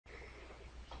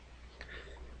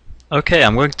Okay,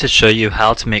 I'm going to show you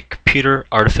how to make computer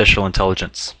artificial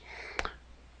intelligence.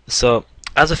 So,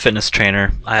 as a fitness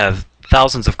trainer, I have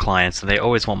thousands of clients and they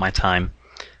always want my time.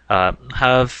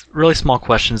 Have really small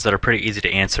questions that are pretty easy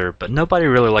to answer, but nobody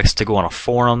really likes to go on a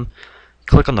forum,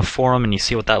 click on the forum and you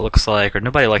see what that looks like, or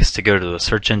nobody likes to go to the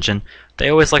search engine. They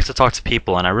always like to talk to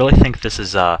people, and I really think this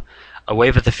is a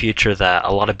wave of the future that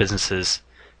a lot of businesses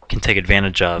can take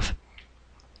advantage of,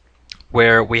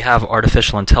 where we have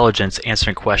artificial intelligence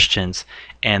answering questions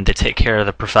and they take care of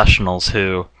the professionals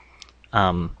who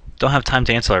don't have time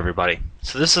to answer everybody.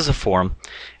 So this is a forum,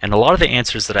 and a lot of the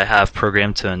answers that I have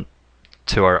programmed to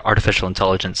our artificial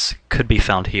intelligence could be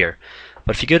found here.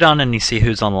 But if you go down and you see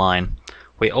who's online,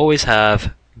 we always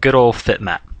have good old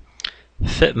FitMat.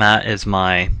 FitMat is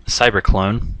my cyber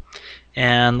clone,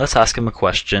 and let's ask him a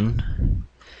question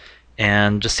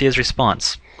and just see his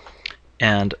response.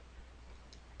 And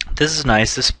this is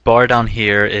nice. This bar down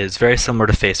here is very similar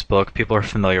to Facebook. People are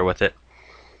familiar with it.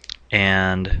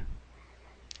 And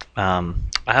I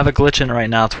have a glitch in it right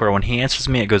now to where when he answers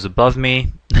me, it goes above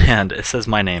me and it says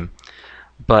my name.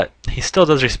 But he still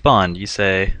does respond. You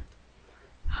say,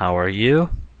 "How are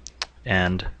you?"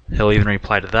 And he'll even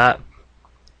reply to that.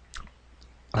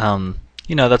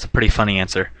 That's a pretty funny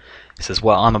answer. He says,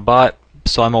 "Well, I'm a bot,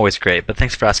 so I'm always great, but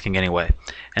thanks for asking anyway."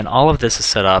 And all of this is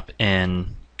set up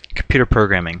in computer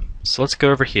programming. So let's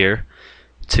go over here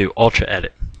to Ultra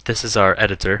Edit. This is our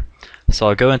editor. So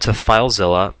I'll go into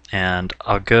FileZilla and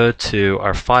I'll go to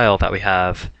our file that we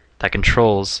have that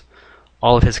controls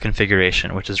all of his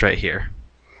configuration, which is right here.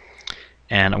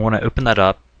 And I want to open that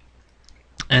up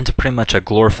into pretty much a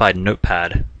glorified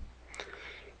notepad.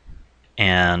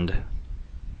 And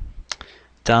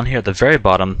down here at the very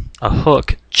bottom, a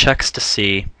hook checks to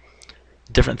see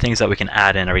different things that we can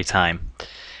add in every time.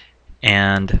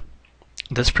 And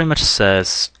this pretty much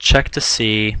says check to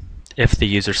see if the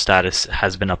user status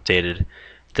has been updated.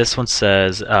 This one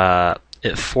says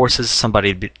it forces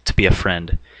somebody to be a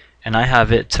friend, and I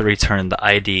have it to return the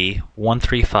ID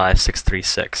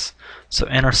 135636. So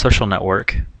in our social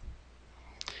network,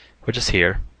 which is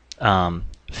here,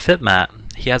 FitMat,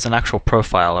 he has an actual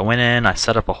profile. I went in, I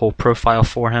set up a whole profile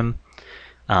for him.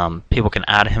 People can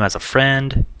add him as a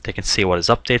friend, they can see what his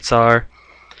updates are,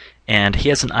 and he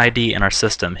has an ID in our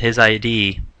system. His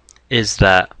ID is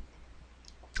that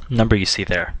number you see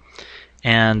there.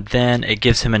 And then it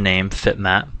gives him a name,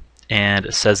 FitMat, and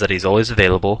it says that he's always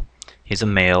available, he's a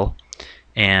male,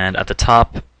 and at the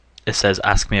top it says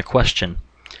ask me a question.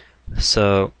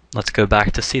 So let's go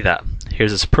back to see that.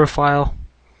 Here's his profile.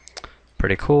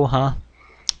 Pretty cool, huh?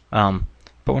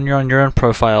 But when you're on your own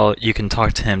profile, you can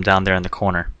talk to him down there in the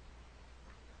corner.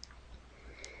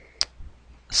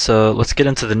 So let's get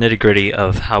into the nitty-gritty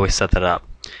of how we set that up.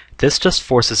 This just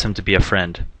forces him to be a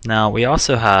friend. Now we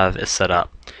also have it set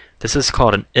up. This is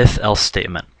called an if-else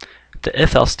statement. The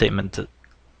if-else statement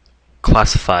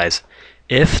classifies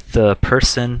if the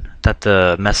person that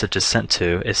the message is sent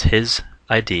to is his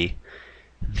ID,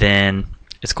 then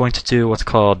it's going to do what's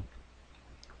called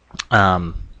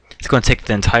it's going to take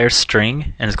the entire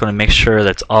string and it's going to make sure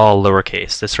that it's all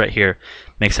lowercase. This right here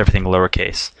makes everything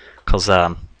lowercase because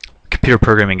computer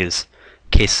programming is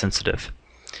case sensitive.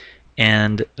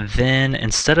 And then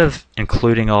instead of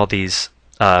including all these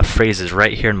phrases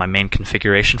right here in my main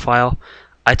configuration file,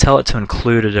 I tell it to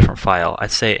include a different file. I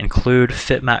say include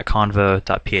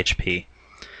fitmatconvo.php.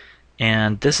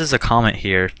 And this is a comment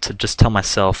here to just tell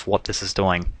myself what this is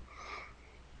doing.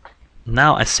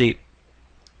 Now I see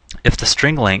if the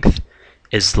string length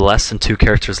is less than 2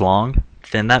 characters long,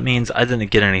 then that means I didn't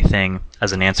get anything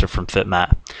as an answer from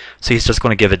FitMat. So he's just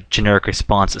going to give a generic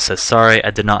response that says, "Sorry,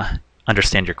 I did not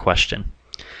understand your question."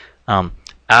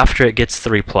 After it gets the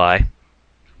reply,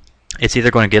 it's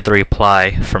either going to get the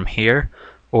reply from here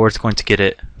or it's going to get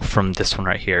it from this one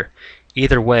right here.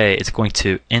 Either way, it's going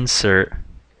to insert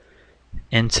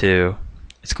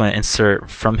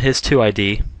from his to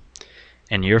ID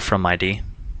and your from ID,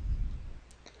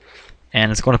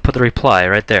 and it's going to put the reply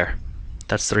right there.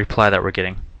 That's the reply that we're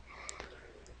getting.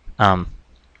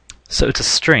 So it's a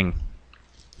string.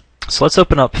 So let's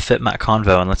open up FitMat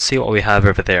Convo and let's see what we have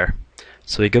over there.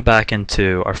 So we go back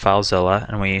into our FileZilla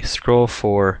and we scroll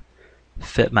for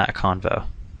FitMat Convo.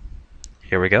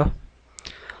 Here we go.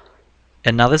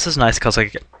 And now this is nice because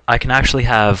I can actually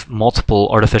have multiple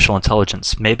artificial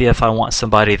intelligence. Maybe if I want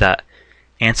somebody that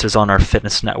answers on our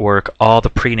fitness network all the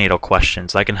prenatal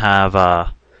questions, I can have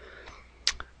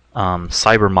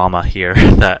Cyber Mama here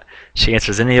that she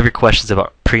answers any of your questions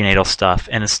about prenatal stuff.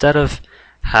 And instead of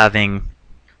having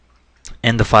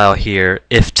in the file here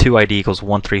if 2ID equals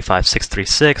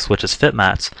 135636, which is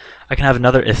FitMat's, I can have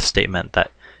another if statement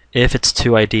that if it's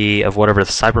to ID of whatever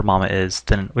the CyberMama is,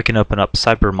 then we can open up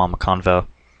CyberMama Convo,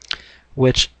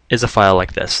 which is a file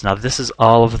like this. Now this is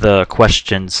all of the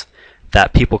questions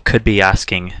that people could be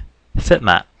asking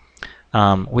FitMat.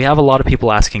 We have a lot of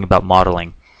people asking about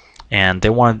modeling, and they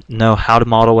want to know how to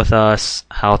model with us,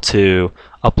 how to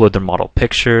upload their model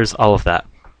pictures, all of that.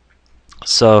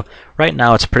 So right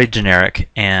now it's pretty generic,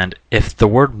 and if the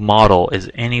word model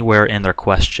is anywhere in their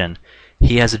question,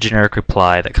 he has a generic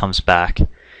reply that comes back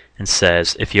and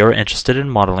says, if you're interested in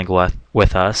modeling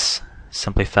with us,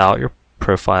 simply fill out your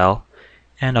profile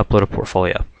and upload a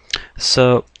portfolio.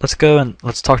 So let's go and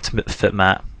let's talk to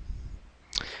FitMat,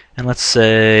 and let's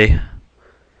say,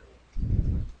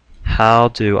 how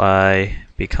do I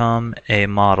become a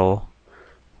model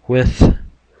with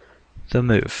the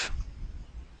Move?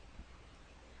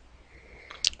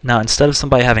 Now instead of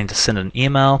somebody having to send an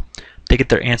email, they get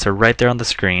their answer right there on the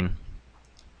screen.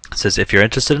 It says, if you're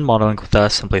interested in modeling with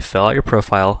us, simply fill out your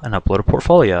profile and upload a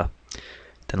portfolio.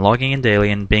 Then logging in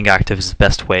daily and being active is the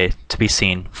best way to be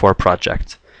seen for a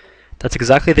project. That's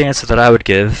exactly the answer that I would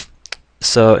give.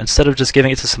 So instead of just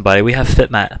giving it to somebody, we have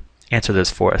FitMat answer this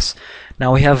for us.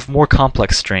 Now we have more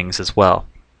complex strings as well.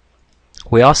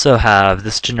 We also have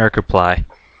this generic reply.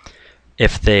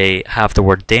 If they have the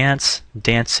word dance,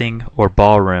 dancing, or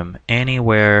ballroom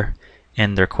anywhere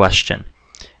in their question,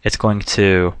 it's going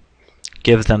to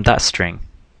give them that string.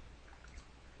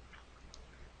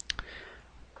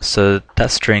 So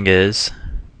that string is,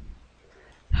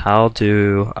 how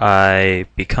do I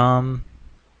become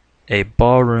a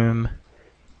ballroom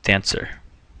dancer?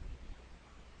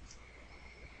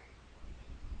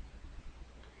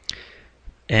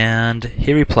 And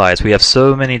he replies, we have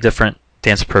so many different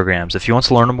dance programs. If you want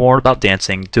to learn more about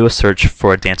dancing, do a search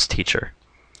for a dance teacher.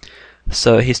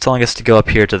 So he's telling us to go up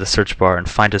here to the search bar and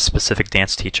find a specific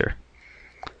dance teacher.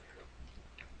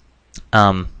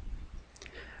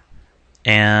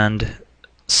 And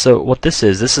so what this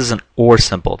is an OR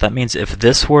symbol. That means if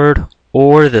this word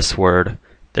or this word,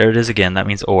 there it is again, that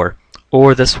means or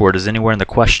this word is anywhere in the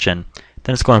question,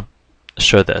 then it's going to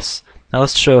show this. Now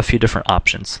let's show a few different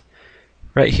options.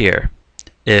 Right here,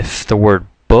 if the word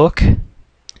book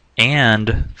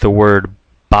and the word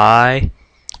buy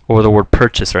or the word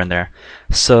purchase are in there.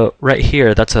 So right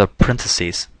here, that's a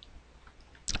parentheses.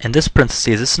 And this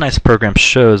parentheses, this nice program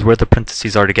shows where the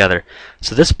parentheses are together.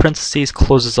 So this parentheses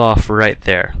closes off right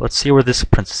there. Let's see where this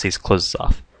parentheses closes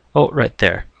off. Oh, right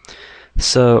there.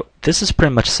 So this is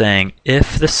pretty much saying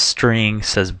if this string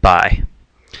says buy,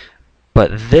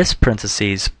 but this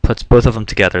parentheses puts both of them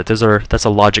together. That's a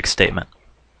logic statement.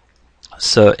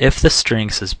 So if this string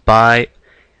says buy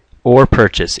or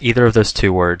purchase, either of those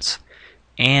two words,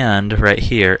 and right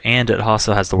here, and it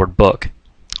also has the word book,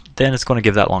 then it's going to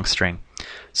give that long string.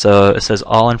 So it says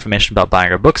all information about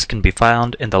buying our books can be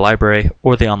found in the library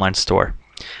or the online store.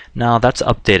 Now that's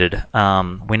updated.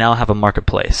 We now have a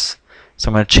marketplace. So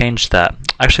I'm going to change that.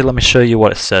 Actually, let me show you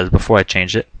what it says before I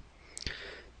change it.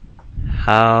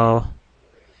 How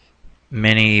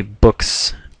many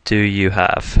books do you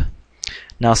have?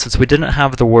 Now since we didn't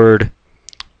have the word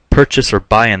purchase or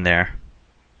buy in there,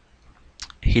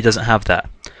 he doesn't have that.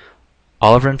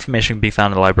 All of our information can be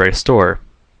found in the library store.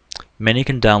 Many you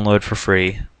can download for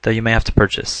free, though you may have to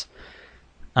purchase.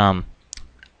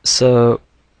 So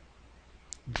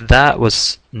that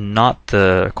was not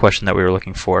the question that we were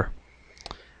looking for,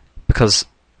 because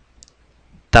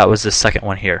that was the second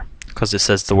one here, because it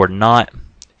says the word not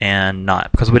and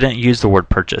not, because we didn't use the word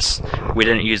purchase. We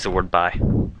didn't use the word buy.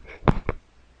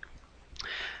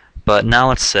 But now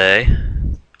let's say,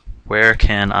 where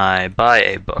can I buy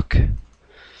a book?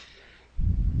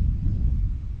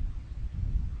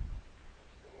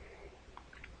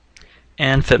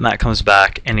 And FitMat comes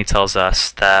back and he tells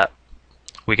us that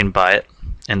we can buy it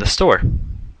in the store.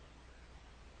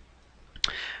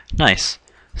 Nice.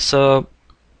 So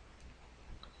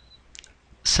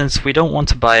since we don't want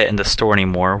to buy it in the store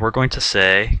anymore, we're going to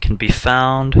say can be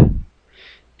found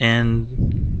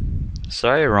in,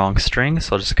 sorry, wrong string,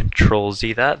 so I'll just Control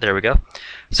Z that. There we go.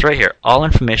 So right here, all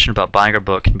information about buying our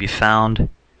book can be found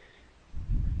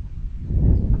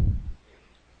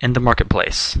in the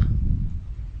marketplace.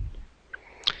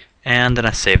 And then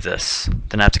I save this.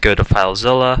 Then I have to go to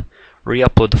FileZilla,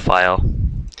 re-upload the file,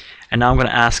 and now I'm going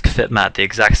to ask FitMat the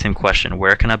exact same question: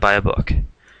 where can I buy a book?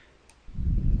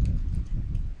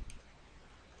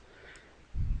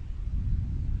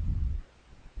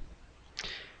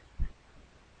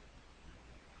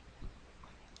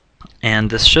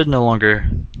 And this should no longer,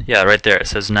 yeah, right there it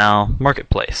says now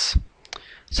marketplace.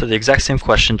 So the exact same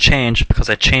question changed because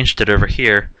I changed it over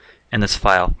here in this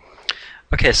file.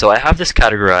 Okay, so I have this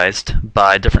categorized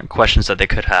by different questions that they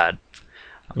could have.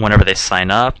 Whenever they sign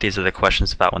up, these are the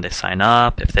questions about when they sign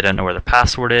up. If they don't know where their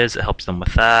password is, it helps them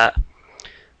with that.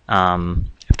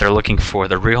 If they're looking for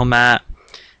the real mat,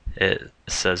 it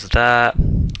says that.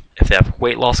 If they have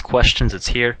weight loss questions, it's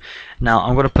here. Now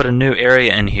I'm going to put a new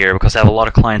area in here because I have a lot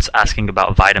of clients asking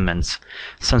about vitamins.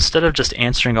 So instead of just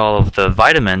answering all of the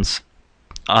vitamins,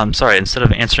 instead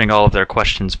of answering all of their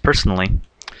questions personally,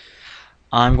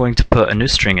 I'm going to put a new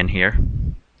string in here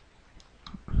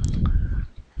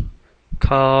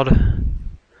called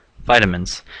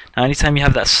vitamins. Now anytime you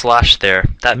have that slash there,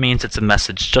 that means it's a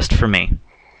message just for me.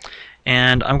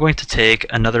 And I'm going to take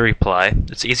another reply.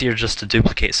 It's easier just to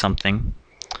duplicate something.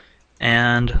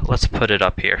 And let's put it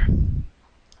up here.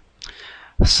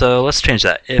 So let's change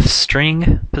that. If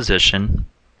string position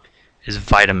is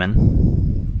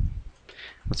vitamin,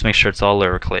 let's make sure it's all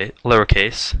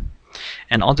lowercase.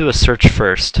 And I'll do a search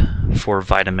first for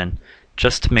vitamin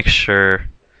just to make sure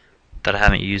that I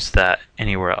haven't used that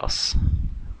anywhere else.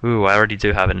 Ooh, I already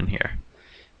do have it in here.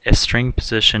 If string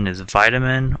position is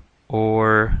vitamin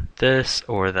or this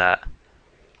or that.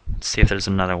 Let's see if there's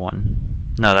another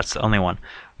one. No, that's the only one.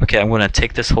 Okay, I'm going to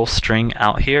take this whole string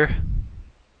out here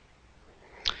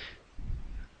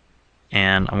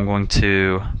and I'm going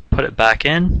to put it back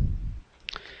in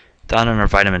down in our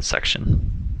vitamin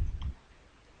section.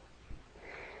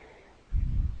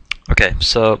 Okay,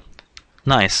 so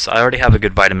nice. I already have a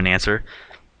good vitamin answer.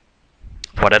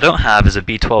 What I don't have is a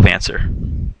B12 answer.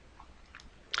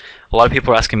 A lot of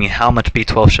people are asking me how much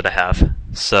B12 should I have.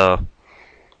 So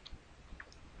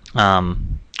I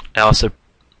also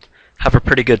have a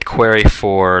pretty good query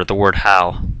for the word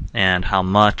how and how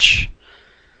much.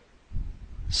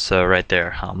 So right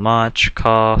there, how much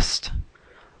cost,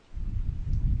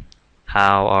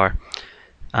 how are,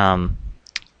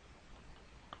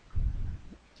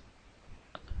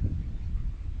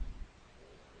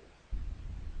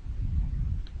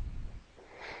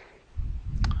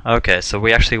 okay, so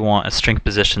we actually want a string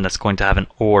position that's going to have an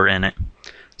or in it.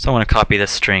 So I'm going to copy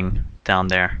this string down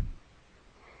there.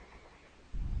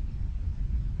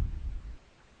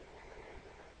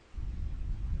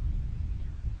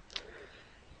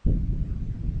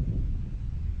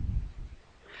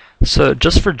 So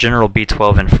just for general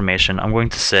B12 information, I'm going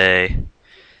to say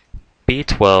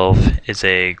B12 is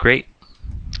a great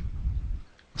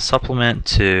supplement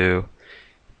to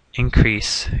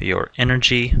increase your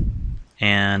energy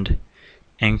and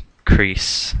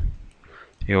increase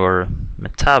your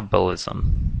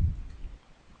metabolism.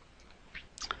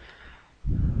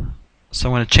 So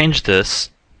I'm going to change this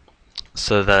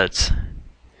so that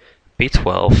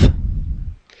B12,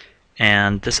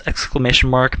 and this exclamation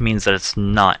mark means that it's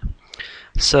not.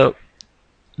 So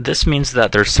this means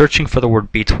that they're searching for the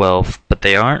word B12, but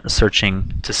they aren't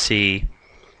searching to see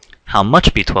how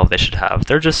much B12 they should have.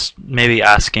 They're just maybe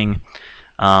asking,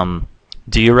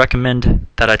 do you recommend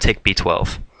that I take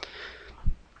B12?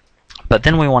 But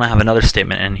then we want to have another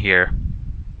statement in here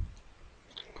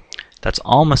that's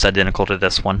almost identical to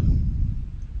this one.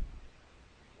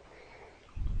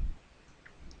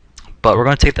 But we're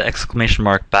going to take the exclamation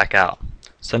mark back out.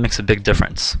 So that makes a big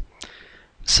difference.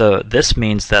 So this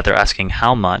means that they're asking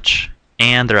how much,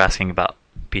 and they're asking about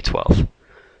B12.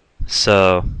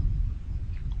 So,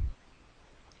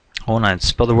 oh, and I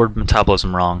spelled the word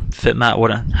metabolism wrong. FitMat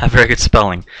wouldn't have very good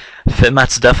spelling.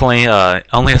 FitMat's definitely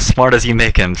only as smart as you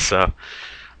make him. So,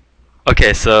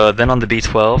 okay, so then on the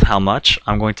B12, how much?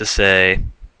 I'm going to say,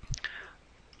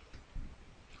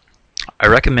 I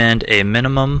recommend a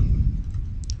minimum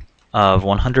of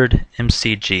 100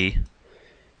 mcg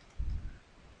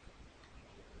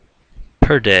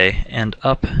per day and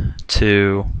up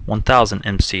to 1000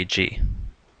 mcg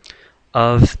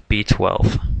of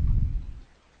B12.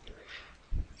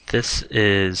 This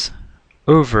is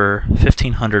over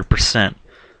 1500%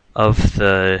 of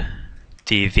the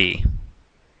DV.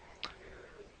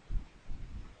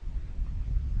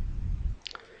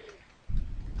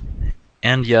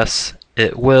 And yes,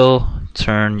 it will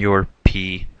turn your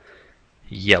pee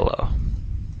yellow.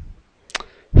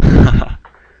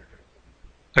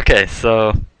 Okay,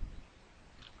 so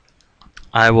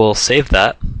I will save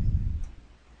that.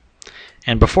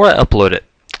 And before I upload it,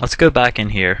 let's go back in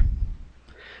here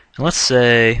and let's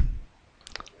say,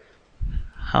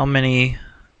 how many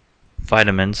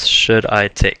vitamins should I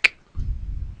take?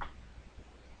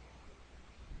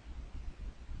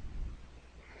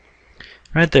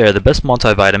 Right there, the best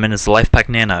multivitamin is the LifePak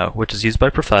Nano, which is used by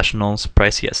professionals,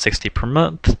 pricey at $60 per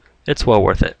month. It's well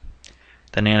worth it.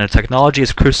 The nanotechnology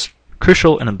is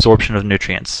crucial in absorption of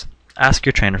nutrients. Ask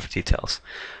your trainer for details.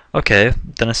 Okay,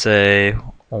 then I say,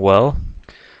 well,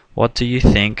 What do you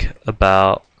think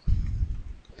about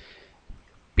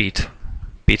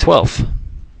B12?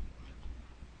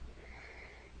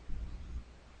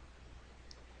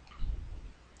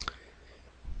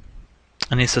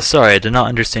 And he says, sorry, I did not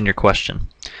understand your question.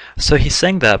 So he's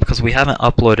saying that because we haven't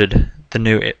uploaded the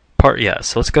new part yet.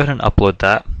 So let's go ahead and upload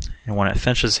that. And when it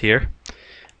finishes here,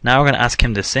 now we're going to ask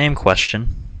him the same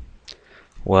question.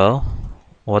 Well,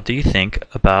 what do you think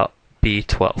about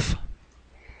B12?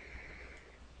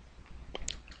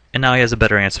 And now he has a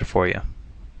better answer for you.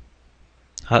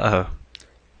 Uh-oh.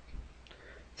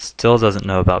 Still doesn't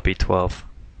know about B12.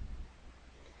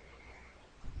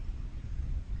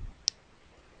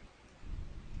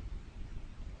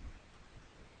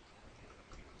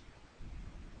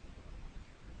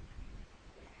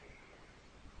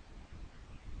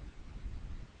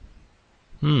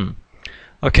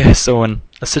 Okay, so when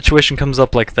a situation comes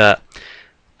up like that,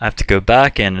 I have to go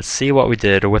back and see what we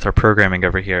did with our programming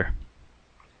over here.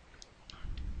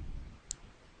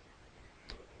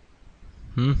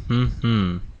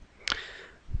 And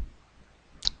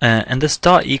this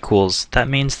dot equals, that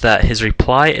means that his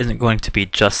reply isn't going to be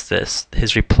just this.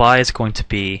 His reply is going to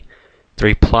be the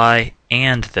reply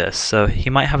and this. So he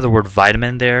might have the word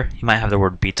vitamin there, he might have the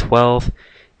word B12,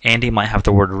 and he might have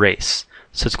the word race.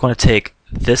 So it's going to take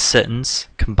this sentence,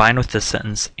 combine with this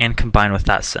sentence, and combine with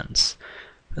that sentence.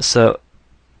 So,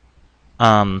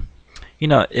 you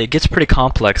know, it gets pretty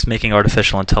complex making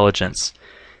artificial intelligence.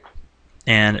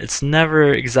 And it's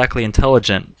never exactly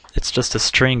intelligent. It's just a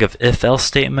string of if-else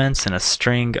statements and a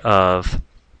string of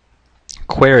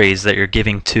queries that you're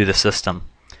giving to the system.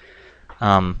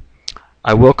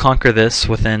 I will conquer this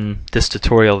within this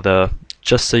tutorial though,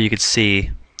 just so you could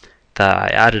see that I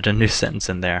added a new sentence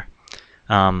in there.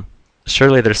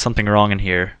 Surely there's something wrong in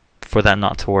here for that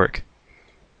not to work.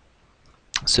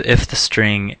 So if the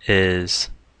string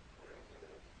is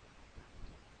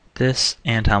this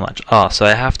and how much. Oh, so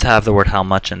I have to have the word how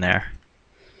much in there.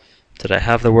 Did I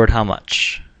have the word how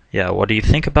much? Yeah, what do you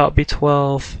think about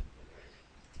B12?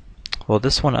 Well,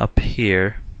 this one up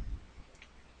here,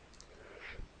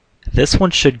 this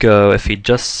one should go if you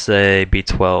just say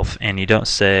B12 and you don't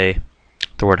say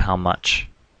the word how much.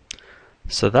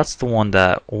 So that's the one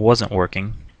that wasn't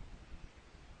working.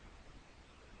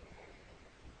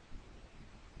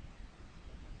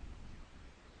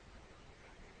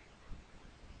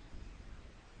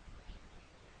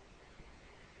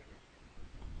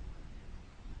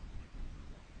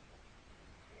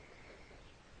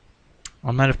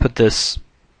 I might have put this,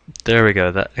 there we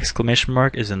go, that exclamation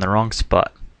mark is in the wrong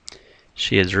spot.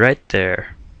 She is right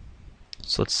there.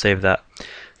 So let's save that.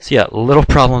 So yeah, little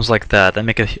problems like that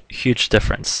make a huge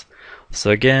difference. So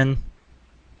again,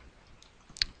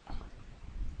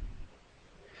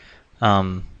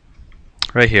 right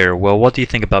here, well, what do you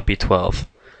think about B12?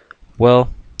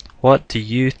 Well, what do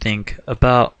you think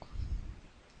about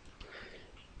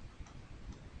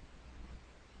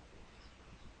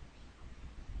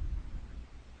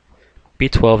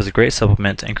B12 is a great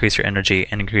supplement to increase your energy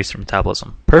and increase your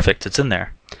metabolism. Perfect, it's in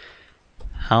there.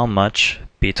 How much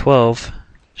B12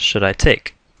 should I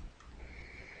take?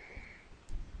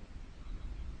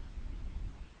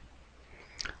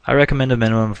 I recommend a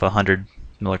minimum of 100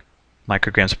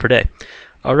 micrograms per day.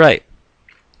 Alright,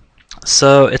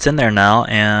 so it's in there now,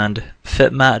 and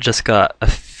FitMat just got a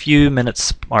few minutes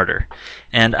smarter.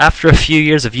 And after a few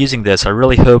years of using this, I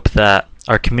really hope that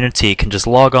our community can just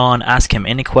log on, ask him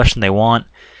any question they want,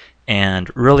 and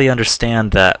really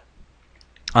understand that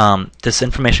this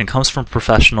information comes from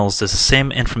professionals. This is the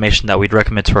same information that we'd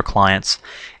recommend to our clients,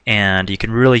 and you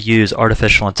can really use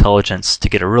artificial intelligence to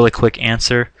get a really quick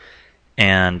answer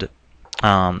and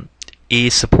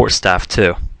ease support staff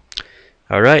too.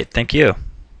 Alright, thank you.